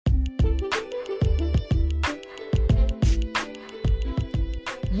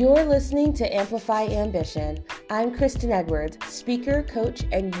You're listening to Amplify Ambition. I'm Kristen Edwards, speaker, coach,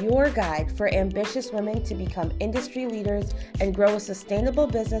 and your guide for ambitious women to become industry leaders and grow a sustainable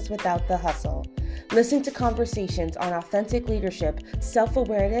business without the hustle. Listen to conversations on authentic leadership,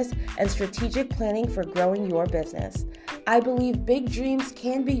 self-awareness, and strategic planning for growing your business. I believe big dreams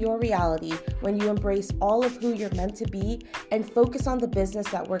can be your reality when you embrace all of who you're meant to be and focus on the business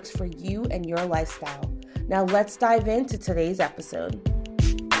that works for you and your lifestyle. Now let's dive into today's episode.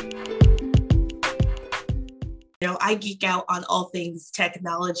 I geek out on all things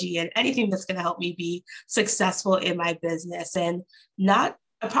technology and anything that's going to help me be successful in my business. And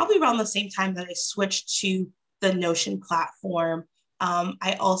probably around the same time that I switched to the Notion platform,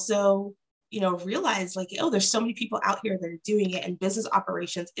 I also, realized there's so many people out here that are doing it, and business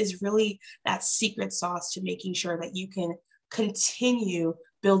operations is really that secret sauce to making sure that you can continue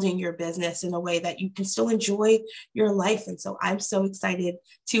building your business in a way that you can still enjoy your life. And so I'm so excited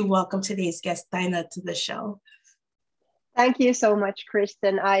to welcome today's guest, Dina, to the show. Thank you so much,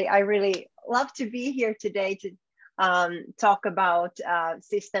 Kristen. I really love to be here today to talk about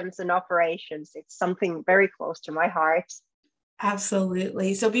systems and operations. It's something very close to my heart.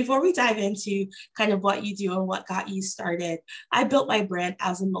 Absolutely. So before we dive into kind of what you do and what got you started, I built my brand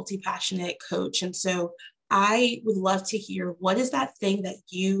as a multi-passionate coach. And so I would love to hear, what is that thing that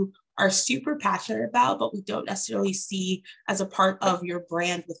you are super passionate about, but we don't necessarily see as a part of your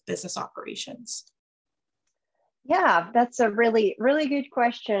brand with business operations? Yeah, that's a really, really good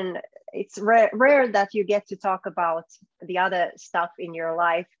question. It's rare that you get to talk about the other stuff in your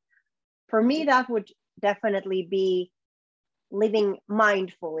life. For me, that would definitely be living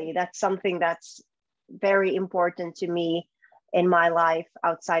mindfully. That's something that's very important to me in my life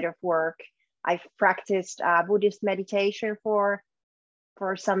outside of work. I've practiced Buddhist meditation for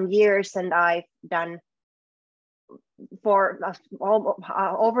some years, and I've done for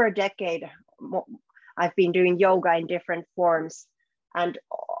over a decade. I've been doing yoga in different forms, and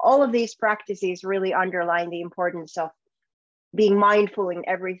all of these practices really underline the importance of being mindful in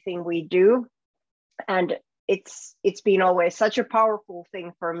everything we do. And it's been always such a powerful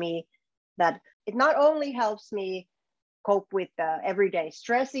thing for me that it not only helps me cope with the everyday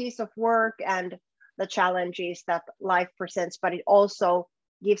stresses of work and the challenges that life presents, but it also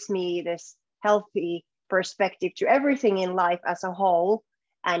gives me this healthy perspective to everything in life as a whole,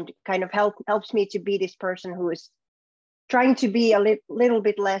 and kind of helps me to be this person who is trying to be a little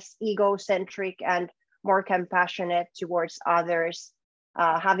bit less egocentric and more compassionate towards others,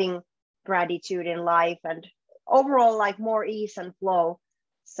 having gratitude in life, and overall more ease and flow.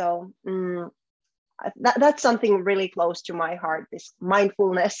 So that's something really close to my heart, this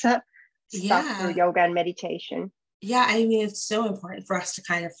mindfulness stuff through yoga and meditation. Yeah, I mean, it's so important for us to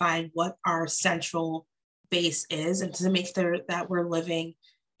kind of find what our central base is, and to make sure that we're living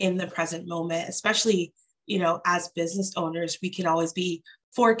in the present moment, especially, as business owners. We can always be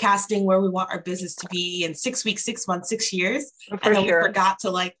forecasting where we want our business to be in 6 weeks, 6 months, 6 years. And then we forgot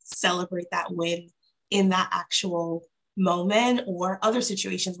to celebrate that win in that actual moment, or other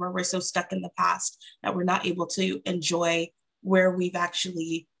situations where we're so stuck in the past that we're not able to enjoy where we've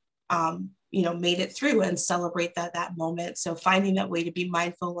actually made it through and celebrate that moment. So finding that way to be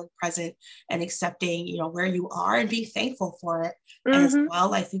mindful and present and accepting, where you are, and be thankful for it as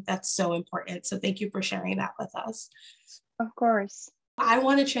well. I think that's so important. So thank you for sharing that with us. Of course. I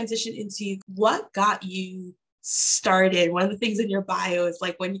want to transition into what got you started. One of the things in your bio is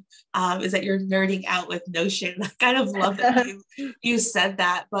is that you're nerding out with Notion. I kind of love that you said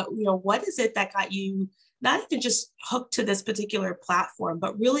that, but what is it that got you not even just hooked to this particular platform,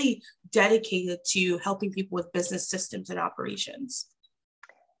 but really dedicated to helping people with business systems and operations?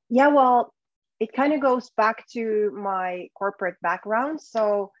 Yeah, well, it kind of goes back to my corporate background.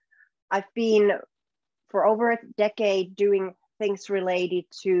 So I've been for over a decade doing things related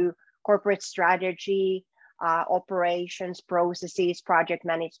to corporate strategy, operations, processes, project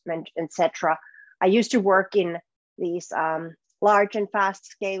management, etc. I used to work in these large and fast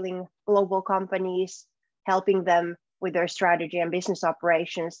scaling global companies, helping them with their strategy and business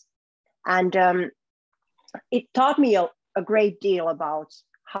operations. And it taught me a great deal about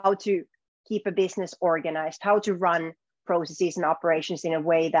how to keep a business organized, how to run processes and operations in a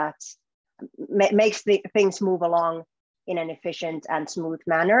way that makes things move along in an efficient and smooth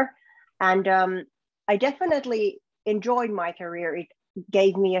manner. And I definitely enjoyed my career. It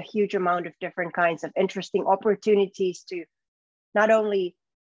gave me a huge amount of different kinds of interesting opportunities to not only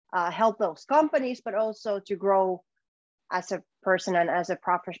help those companies, but also to grow as a person and as a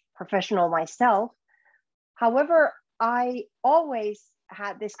professional myself. However, I always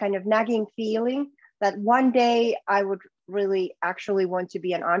had this kind of nagging feeling that one day I would really actually want to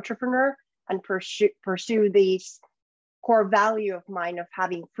be an entrepreneur and pursue these core value of mine of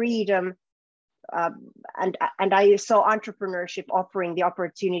having freedom. And I saw entrepreneurship offering the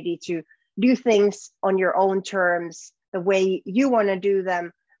opportunity to do things on your own terms, the way you want to do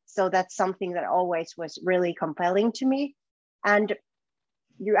them. So that's something that always was really compelling to me. And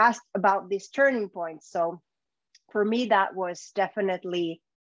you asked about this turning point. So for me, that was definitely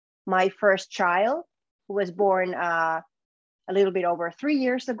my first child, who was born a little bit over 3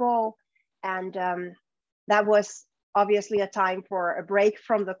 years ago. And that was obviously a time for a break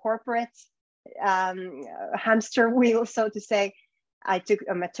from the corporate hamster wheel, so to say. I took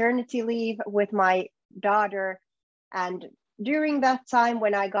a maternity leave with my daughter. And during that time,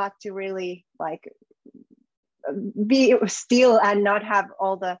 when I got to really like be still and not have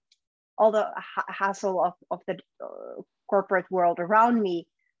all the hassle of the corporate world around me,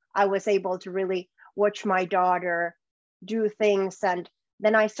 I was able to really watch my daughter do things. And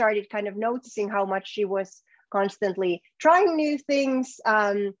then I started kind of noticing how much she was constantly trying new things,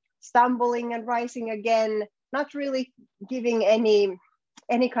 stumbling and rising again, not really giving any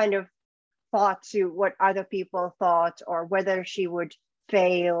kind of thought to what other people thought or whether she would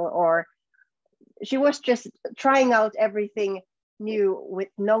fail, or she was just trying out everything new with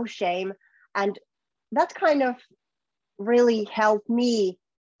no shame. And that kind of really helped me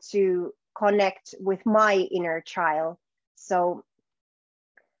to connect with my inner child. So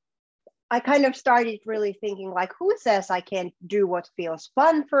I kind of started really thinking like, who says I can't do what feels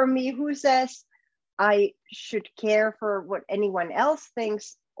fun for me? Who says I should care for what anyone else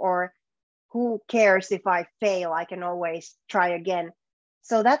thinks? Or who cares if I fail? I can always try again.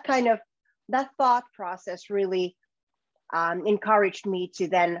 So that thought process really encouraged me to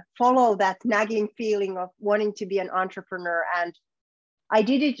then follow that nagging feeling of wanting to be an entrepreneur. And I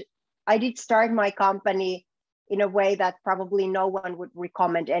did start my company in a way that probably no one would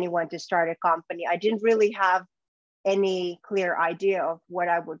recommend anyone to start a company. I didn't really have any clear idea of what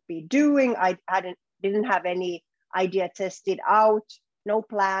I would be doing. I didn't have any idea tested out, no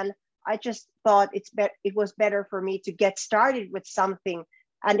plan. I just thought it was better for me to get started with something.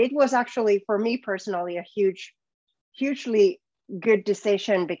 And it was actually, for me personally, a hugely good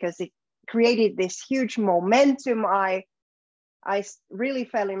decision, because it created this huge momentum. I really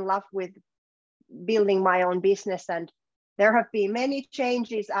fell in love with building my own business, and there have been many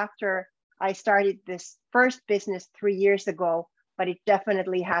changes after I started this first business 3 years ago, but it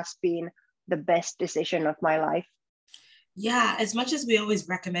definitely has been the best decision of my life. Yeah, as much as we always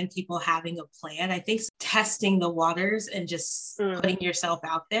recommend people having a plan, I think testing the waters and just putting yourself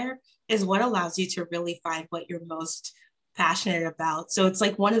out there is what allows you to really find what you're most passionate about. So it's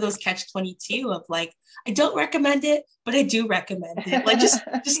like one of those catch-22 of like, I don't recommend it, but I do recommend it. Like just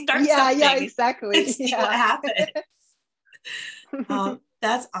start something. Yeah, exactly. And see what happens.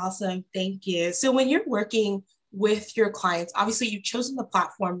 That's awesome. Thank you. So when you're working with your clients, obviously you've chosen the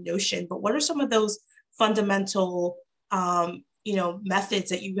platform Notion, but what are some of those fundamental methods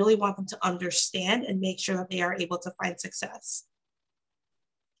that you really want them to understand and make sure that they are able to find success?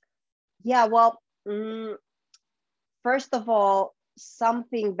 Yeah, well, first of all,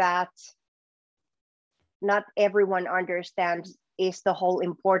 something that not everyone understands is the whole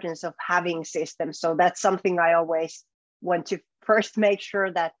importance of having systems. So that's something I always want to first make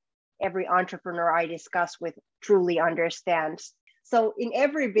sure that every entrepreneur I discuss with truly understands. So in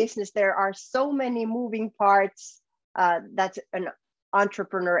every business, there are so many moving parts that an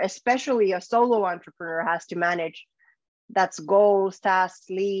entrepreneur, especially a solo entrepreneur, has to manage. That's goals, tasks,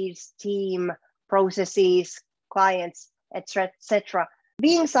 leads, team, processes, clients, etc.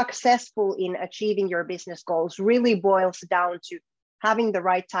 Being successful in achieving your business goals really boils down to having the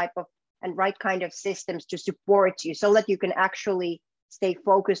right type of and right kind of systems to support you, so that you can actually stay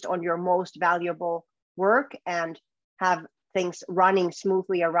focused on your most valuable work and have things running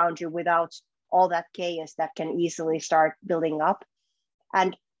smoothly around you without all that chaos that can easily start building up.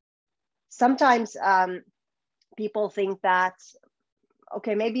 And sometimes people think that,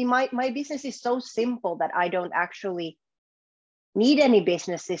 okay, maybe my business is so simple that I don't actually need any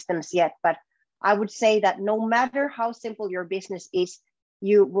business systems yet. But I would say that no matter how simple your business is,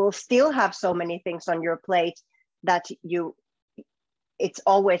 you will still have so many things on your plate that it's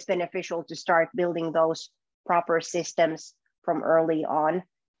always beneficial to start building those proper systems from early on.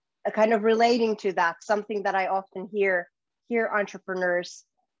 Kind of relating to that, something that I often hear entrepreneurs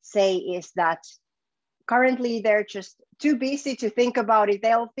say is that currently they're just too busy to think about it.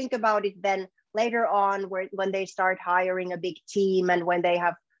 They'll think about it then later on, when they start hiring a big team and when they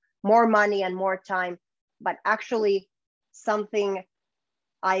have more money and more time. But actually, something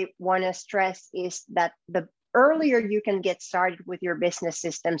I want to stress is that the earlier you can get started with your business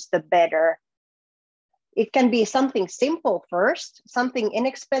systems, the better. It can be something simple first, something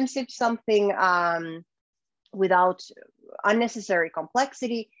inexpensive, something without unnecessary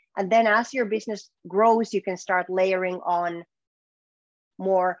complexity. And then as your business grows, you can start layering on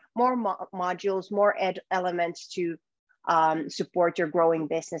more modules, more elements to support your growing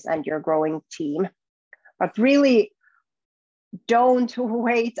business and your growing team. But really, don't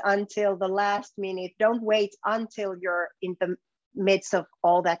wait until the last minute. Don't wait until you're in the midst of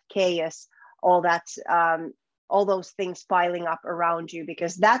all that chaos, all those things piling up around you,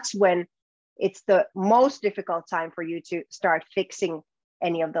 because that's when it's the most difficult time for you to start fixing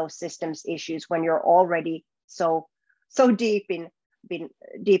any of those systems issues, when you're already so deep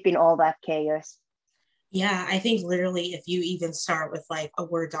in all that chaos. Yeah, I think literally if you even start with like a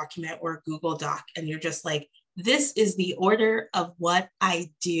Word document or a Google Doc, and you're just like, this is the order of what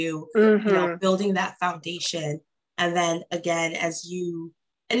I do, building that foundation. And then again,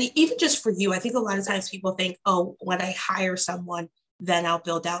 and even just for you, I think a lot of times people think, oh, when I hire someone, then I'll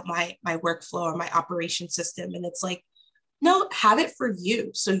build out my workflow or my operation system. And it's like, no, have it for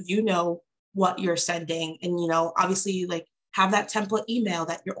you. So you know what you're sending. And, obviously like have that template email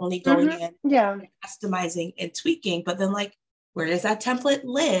that you're only going in, customizing and tweaking. But then like, where does that template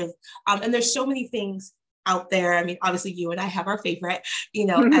live? And there's so many things out there. I mean, obviously you and I have our favorite,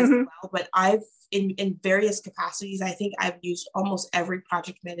 as well, but I've in various capacities, I think I've used almost every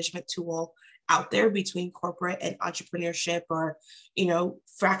project management tool out there between corporate and entrepreneurship, or,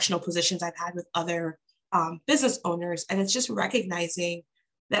 fractional positions I've had with other business owners. And it's just recognizing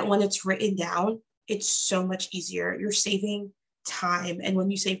that when it's written down, it's so much easier. You're saving time. And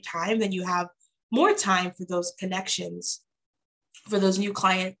when you save time, then you have more time for those connections, for those new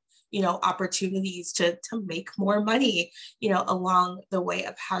client opportunities to make more money, along the way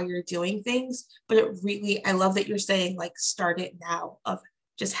of how you're doing things. But it really, I love that you're saying like, start it now, of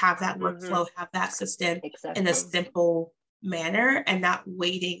just have that workflow, have that system in a simple manner, and not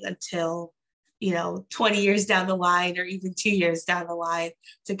waiting until, 20 years down the line, or even 2 years down the line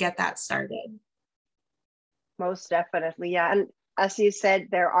to get that started. Most definitely. Yeah. And as you said,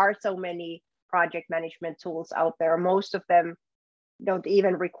 there are so many project management tools out there. Most of them don't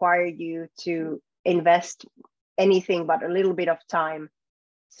even require you to invest anything but a little bit of time.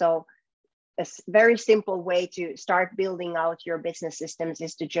 So a very simple way to start building out your business systems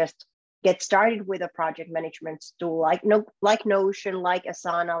is to just get started with a project management tool like Notion, like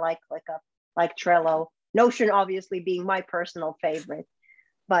Asana, like Trello. Notion obviously being my personal favorite,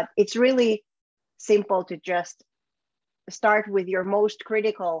 but it's really simple to just start with your most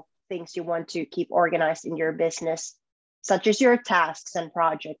critical things you want to keep organized in your business, such as your tasks and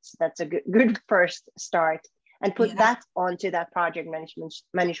projects. That's a good first start, and put that onto that project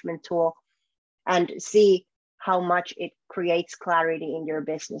management tool and see how much it creates clarity in your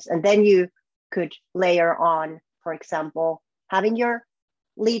business. And then you could layer on, for example, having your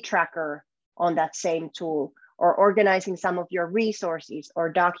lead tracker on that same tool, or organizing some of your resources or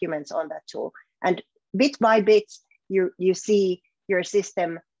documents on that tool. And bit by bit, you see your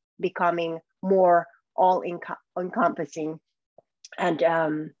system becoming more all encompassing,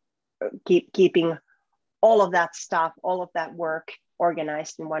 and keeping all of that stuff, all of that work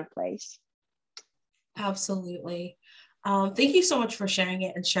organized in one place. Absolutely. Thank you so much for sharing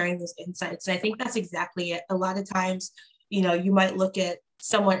it and sharing those insights. And I think that's exactly it. A lot of times, you might look at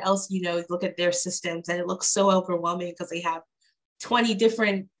someone else, look at their systems, and it looks so overwhelming because they have 20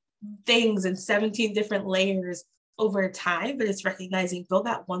 different things and 17 different layers over time. But it's recognizing, build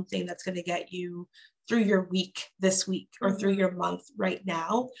that one thing that's going to get you through your week this week, or through your month right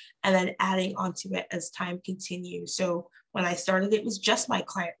now, and then adding onto it as time continues. So when I started, it was just my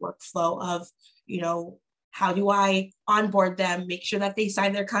client workflow of, how do I onboard them, make sure that they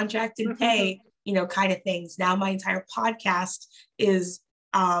sign their contract and pay, kind of things. Now my entire podcast is,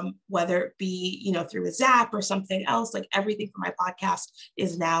 whether it be, through a Zap or something else, like everything for my podcast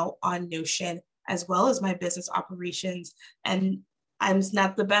is now on Notion, as well as my business operations. And I'm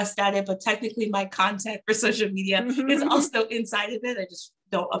not the best at it, but technically my content for social media is also inside of it. I just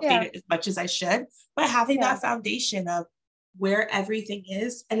don't update it as much as I should. But having that foundation of where everything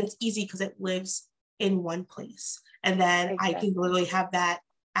is, and it's easy because it lives in one place. And then I can literally have that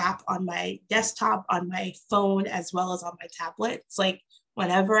app on my desktop, on my phone, as well as on my tablet. It's like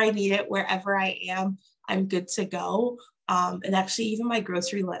whenever I need it, wherever I am, I'm good to go. And actually, even my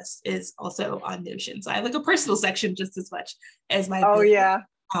grocery list is also on Notion. So I have like a personal section just as much as my business.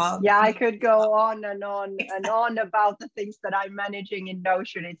 I could go on and on and on about the things that I'm managing in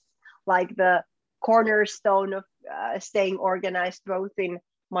Notion. It's like the cornerstone of staying organized, both in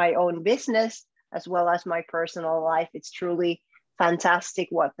my own business, as well as my personal life. It's truly fantastic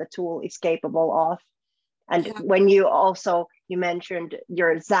what the tool is capable of. And Yeah. when you mentioned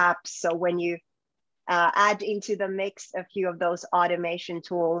your Zaps, so when you add into the mix a few of those automation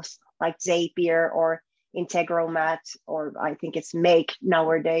tools like Zapier or Integromat, or I think it's Make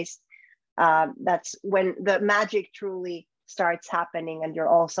nowadays, that's when the magic truly starts happening, and you're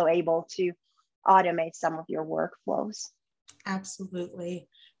also able to automate some of your workflows. Absolutely.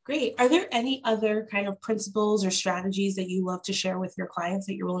 Great. Are there any other kind of principles or strategies that you love to share with your clients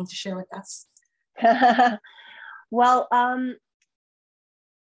that you're willing to share with us? Well,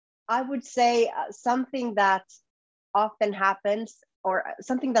 I would say something that often happens, or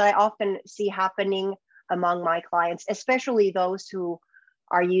something that I often see happening among my clients, especially those who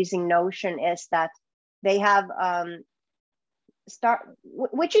are using Notion, is that they have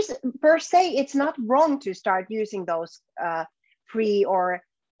which is per se, it's not wrong to start using those free or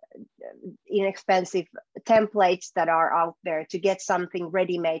inexpensive templates that are out there to get something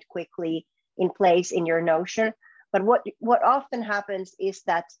ready-made quickly in place in your Notion. But what often happens is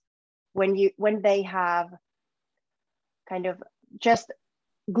that when they have kind of just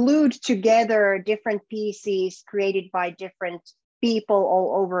glued together different pieces created by different people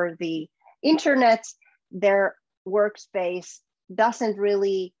all over the internet, their workspace doesn't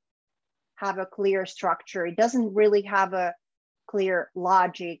really have a clear structure. It doesn't really have a clear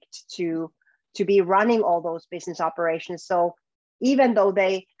logic to be running all those business operations. So even though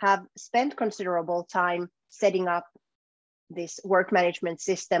they have spent considerable time setting up this work management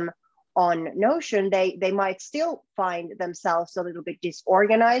system on Notion, they might still find themselves a little bit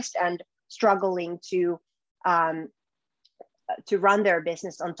disorganized and struggling to run their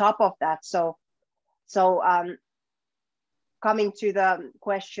business on top of that. So coming to the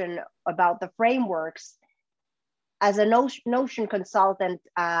question about the frameworks, as a Notion consultant,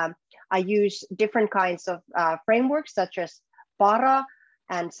 I use different kinds of frameworks such as Para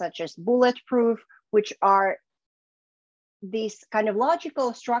and such as Bulletproof, which are these kind of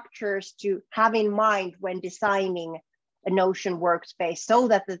logical structures to have in mind when designing a Notion workspace, so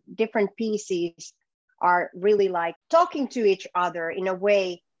that the different pieces are really like talking to each other in a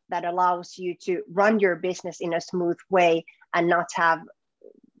way that allows you to run your business in a smooth way and not have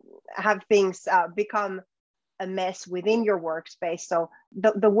things become a mess within your workspace. So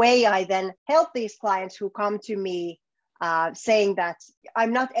the way I then help these clients who come to me saying that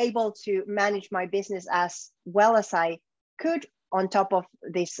I'm not able to manage my business as well as I could on top of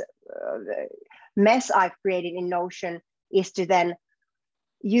this mess I've created in Notion, is to then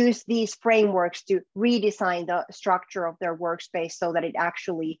use these frameworks to redesign the structure of their workspace so that it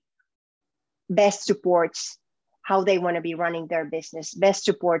actually best supports how they want to be running their business, best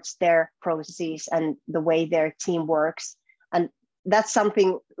supports their processes and the way their team works. And that's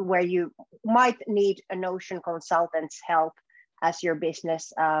something where you might need a Notion consultant's help as your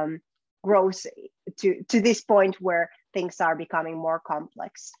business grows to this point where things are becoming more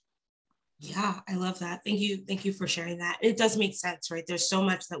complex. Yeah, I love that. Thank you. Thank you for sharing that. It does make sense, right? There's so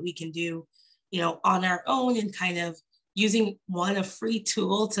much that we can do, on our own, and kind of using a free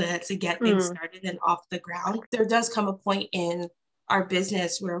tool to get things started and off the ground. There does come a point in our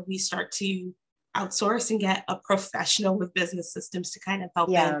business where we start to outsource and get a professional with business systems to kind of help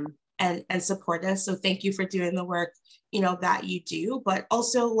in and support us. So thank you for doing the work, that you do. But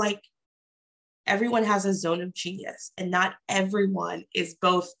also, like, everyone has a zone of genius, and not everyone is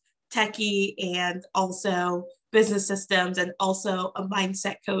both techie and also business systems and also a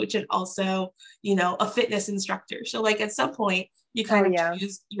mindset coach and also, a fitness instructor. So like at some point you kind of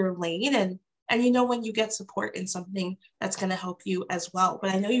choose your lane, and when you get support in something, that's going to help you as well.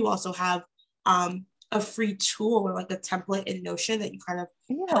 But I know you also have a free tool or like a template in Notion that you kind of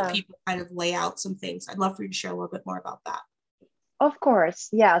help people kind of lay out some things. I'd love for you to share a little bit more about that. Of course.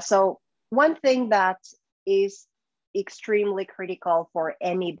 Yeah. So one thing that is extremely critical for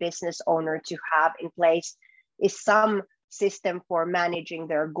any business owner to have in place is some system for managing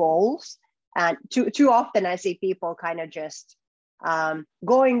their goals. And too often I see people kind of just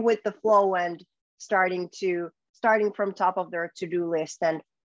going with the flow and starting from top of their to-do list and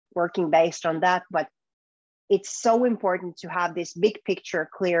working based on that. But it's so important to have this big picture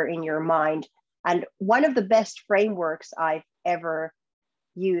clear in your mind. And one of the best frameworks I've ever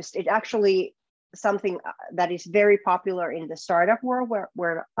used, it actually something that is very popular in the startup world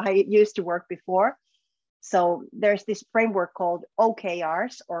where I used to work before. So there's this framework called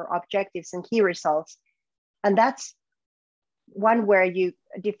OKRs, or objectives and key results. And that's one where you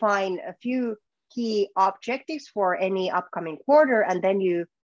define a few key objectives for any upcoming quarter, and then you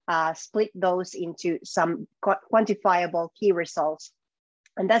split those into some quantifiable key results.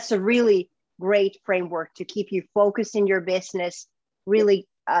 And that's a really great framework to keep you focused in your business, really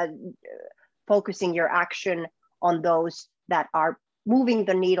focusing your action on those that are moving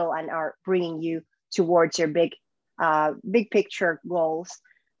the needle and are bringing you towards your big picture goals.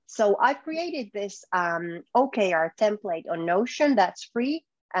 So I created this OKR template on Notion that's free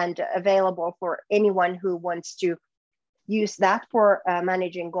and available for anyone who wants to use that for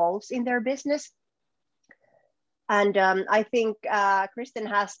managing goals in their business. And I think Kristen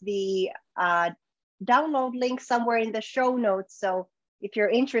has the download link somewhere in the show notes. So if you're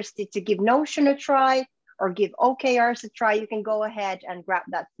interested to give Notion a try or give OKRs a try, you can go ahead and grab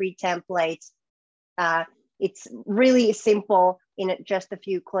that free template. It's really simple in just a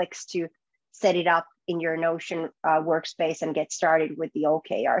few clicks to set it up in your Notion workspace and get started with the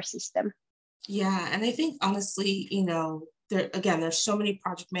OKR system. Yeah, and I think honestly, there's so many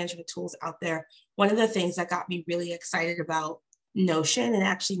project management tools out there. One of the things that got me really excited about Notion and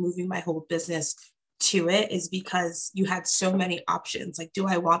actually moving my whole business to it is because you had so many options. Like, do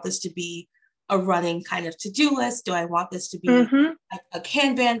I want this to be a running kind of to-do list? Do I want this to be a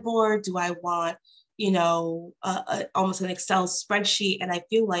Kanban board? Do I want, almost an Excel spreadsheet? And I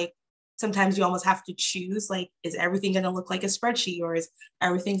feel like sometimes you almost have to choose, like, is everything going to look like a spreadsheet, or is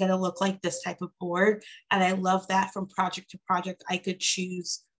everything going to look like this type of board? And I love that from project to project, I could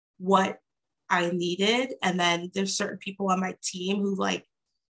choose what I needed. And then there's certain people on my team who, like,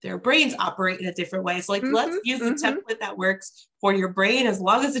 their brains operate in a different way. So, like, let's use the template that works for your brain as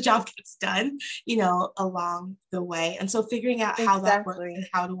long as the job gets done, along the way. And so figuring out how that works and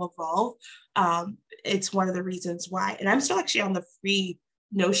how to evolve, it's one of the reasons why. And I'm still actually on the free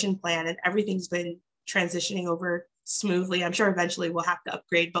Notion plan, and everything's been transitioning over smoothly. I'm sure eventually we'll have to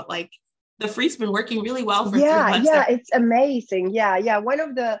upgrade, but like the free's been working really well for 3 months. Yeah, it's amazing. Yeah. One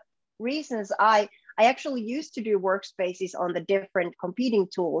of the reasons I actually used to do workspaces on the different competing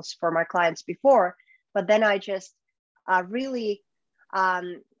tools for my clients before, but then I just really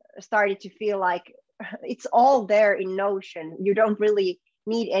started to feel like it's all there in Notion. You don't really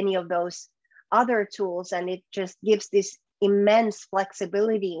need any of those other tools, and it just gives this immense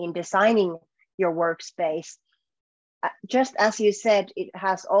flexibility in designing your workspace. Just as you said, it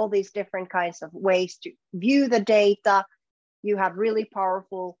has all these different kinds of ways to view the data. You have really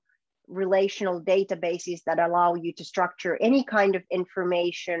powerful relational databases that allow you to structure any kind of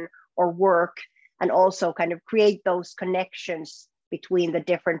information or work, and also kind of create those connections between the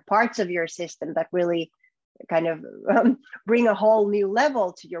different parts of your system that really kind of bring a whole new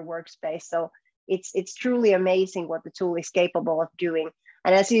level to your workspace. So it's truly amazing what the tool is capable of doing.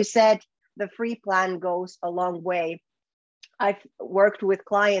 And as you said, the free plan goes a long way. I've worked with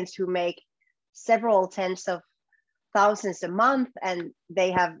clients who make several tens of thousands a month, and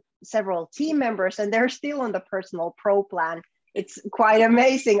they have several team members, and they're still on the personal pro plan. It's quite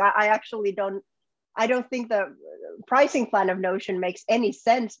amazing. I don't think the pricing plan of Notion makes any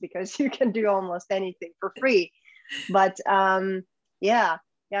sense, because you can do almost anything for free. But yeah,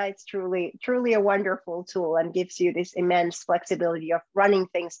 it's truly a wonderful tool, and gives you this immense flexibility of running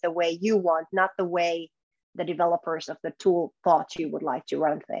things the way you want, not the way the developers of the tool thought you would like to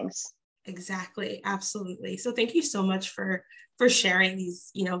run things. Exactly. Absolutely. So thank you so much for sharing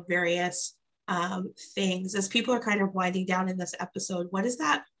these, various things. As people are kind of winding down in this episode, what is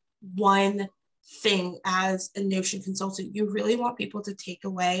that one thing as a Notion consultant you really want people to take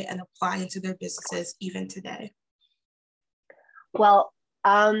away and apply into their businesses even today? Well,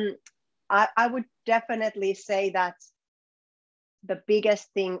 I would definitely say that the biggest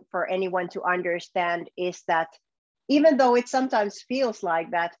thing for anyone to understand is that even though it sometimes feels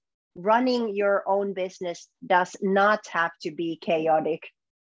like that, running your own business does not have to be chaotic.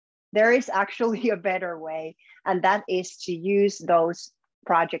 There is actually a better way, and that is to use those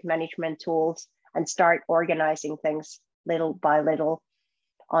project management tools and start organizing things little by little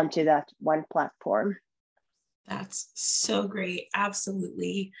onto that one platform. That's so great.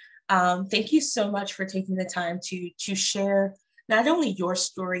 Absolutely. Thank you so much for taking the time to share not only your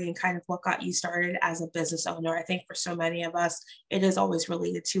story and kind of what got you started as a business owner. I think for so many of us, it is always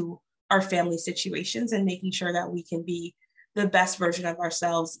related to our family situations and making sure that we can be the best version of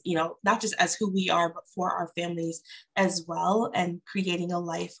ourselves, not just as who we are, but for our families as well, and creating a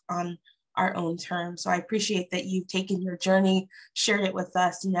life on our own terms. So I appreciate that you've taken your journey, shared it with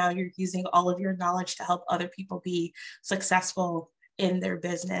us, and now you're using all of your knowledge to help other people be successful in their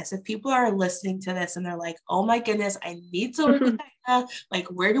business. If people are listening to this and they're like, oh my goodness, I need to work with Diana, like,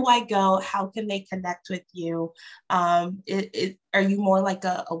 where do I go? How can they connect with you? Are you more like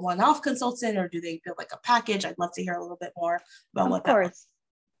a one-off consultant, or do they build like a package? I'd love to hear a little bit more about what that looks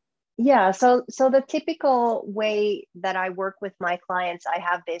like. Yeah, so the typical way that I work with my clients, I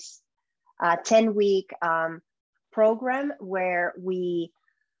have this 10-week program where we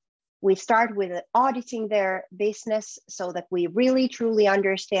start with auditing their business so that we really truly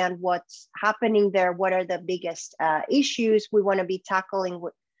understand what's happening there, what are the biggest issues we want to be tackling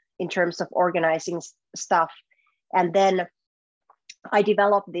in terms of organizing stuff. And then I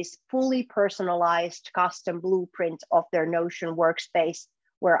developed this fully personalized custom blueprint of their Notion workspace,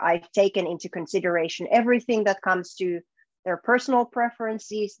 where I've taken into consideration everything that comes to their personal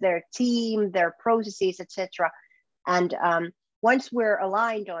preferences, their team, their processes, etc. And once we're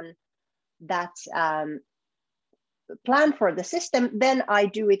aligned on that plan for the system, then I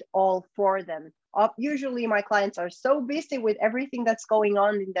do it all for them. Usually my clients are so busy with everything that's going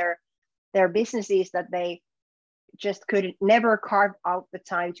on in their businesses that they just could never carve out the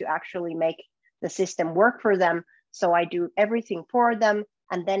time to actually make the system work for them. So I do everything for them,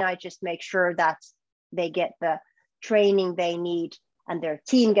 and then I just make sure that they get the training they need and their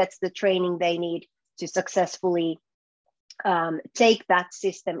team gets the training they need to successfully take that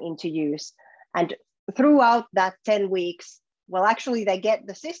system into use. And throughout that 10 weeks, well, actually they get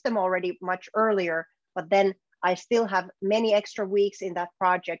the system already much earlier, but then I still have many extra weeks in that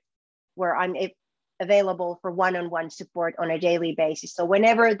project where I'm available for one-on-one support on a daily basis. So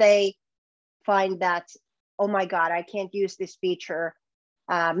whenever they find that, oh my God, I can't use this feature,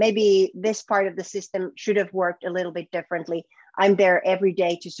 maybe this part of the system should have worked a little bit differently, I'm there every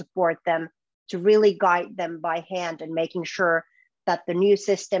day to support them, to really guide them by hand and making sure that the new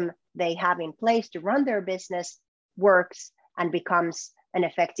system they have in place to run their business works and becomes an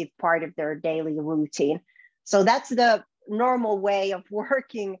effective part of their daily routine. So that's the normal way of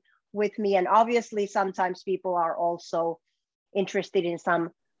working with me. And obviously, sometimes people are also interested in some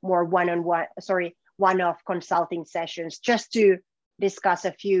more one-off consulting sessions just to discuss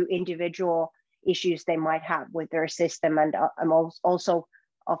a few individual issues they might have with their system. And I'm also,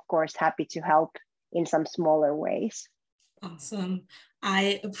 of course, happy to help in some smaller ways. Awesome.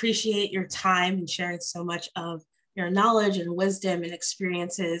 I appreciate your time and sharing so much of your knowledge and wisdom and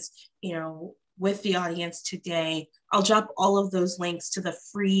experiences, with the audience today. I'll drop all of those links to the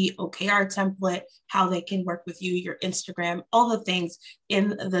free OKR template, how they can work with you, your Instagram, all the things in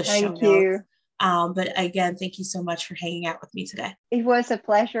the show notes. Thank you. But again, thank you so much for hanging out with me today. It was a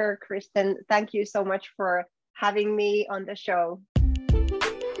pleasure, Kristen. Thank you so much for having me on the show.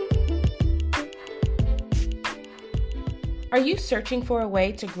 Are you searching for a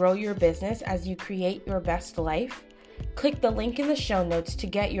way to grow your business as you create your best life? Click the link in the show notes to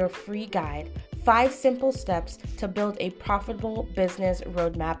get your free guide, 5 simple steps to build a profitable business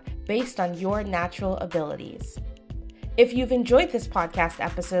roadmap based on your natural abilities. If you've enjoyed this podcast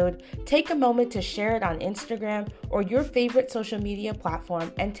episode, take a moment to share it on Instagram or your favorite social media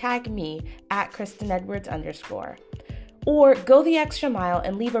platform and tag me at KristenEdwards_. Or go the extra mile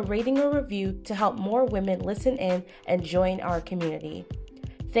and leave a rating or review to help more women listen in and join our community.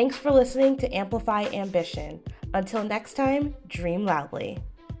 Thanks for listening to Amplify Ambition. Until next time, dream loudly.